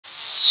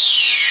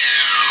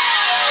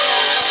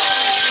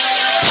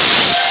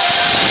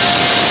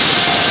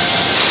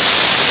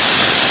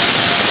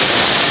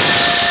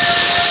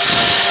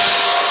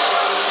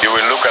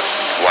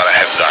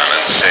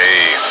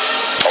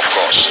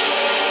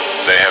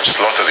have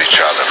slaughtered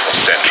each other for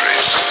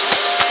centuries.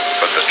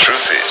 But the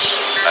truth is,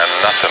 I'm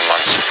not a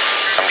monster.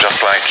 I'm just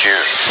like you.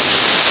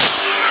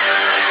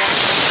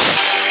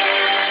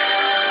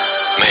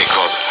 May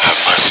God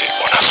have mercy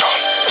on us all.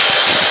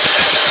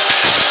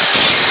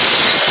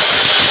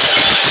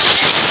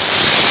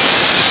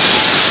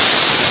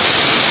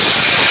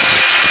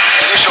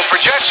 Initial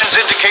projections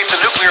indicate the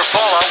nuclear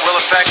fallout will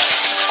affect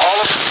all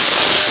of...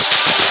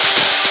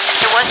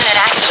 It wasn't an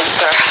accident,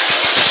 sir.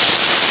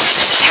 This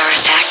was a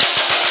terrorist act.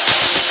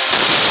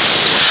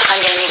 I'm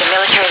going to need a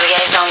military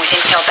liaison with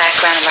intel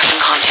background and Russian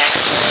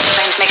contacts.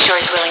 And make sure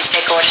he's willing to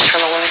take orders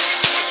from a woman.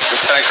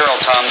 Lieutenant Colonel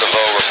Tom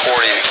Devoe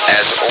reporting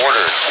as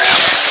ordered, ma'am.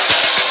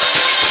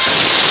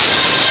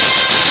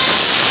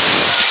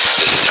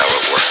 This is how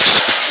it works.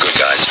 Good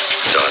guys,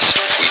 it's us.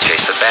 We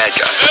chase the bad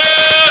guys.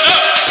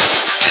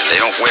 And they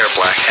don't wear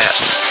black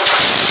hats.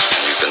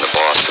 You've been the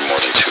boss for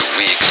more than 2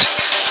 weeks.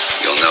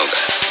 You'll know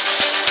that.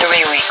 3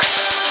 weeks.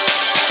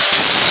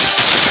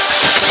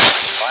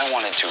 If I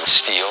wanted to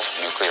steal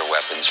nuclear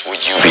weapons,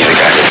 would you be the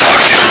guy to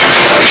talk to?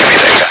 Would you be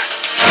that guy?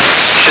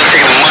 Should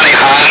take the money,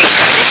 Hans.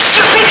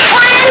 Stupid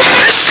friend!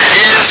 This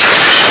is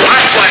my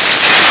place.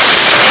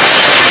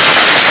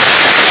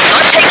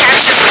 Not take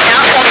action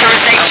without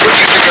authorization. What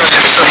do you think I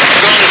am, some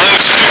gung-ho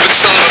stupid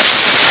son of a...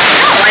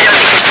 No, I don't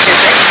think you're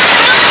stupid.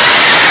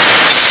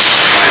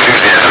 My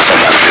enthusiasm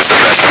sometimes gets the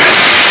best of me.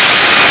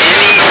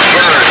 Any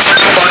birds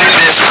find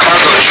this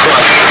cargo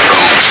truck.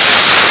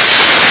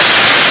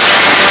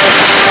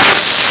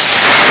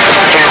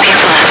 There are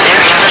people out there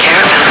who don't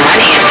care about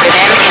money, and for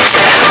them it's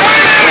about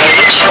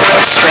rage,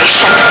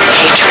 frustration,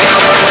 hatred.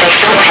 They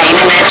feel pain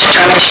and they're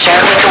determined to share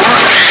it with the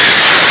world.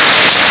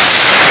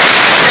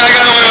 I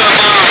got away with a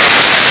bomb.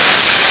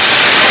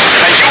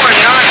 Now you are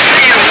not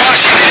in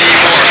Washington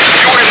anymore.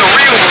 You are in the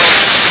real world.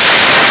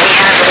 We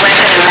have a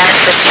weapon of mass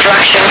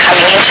destruction coming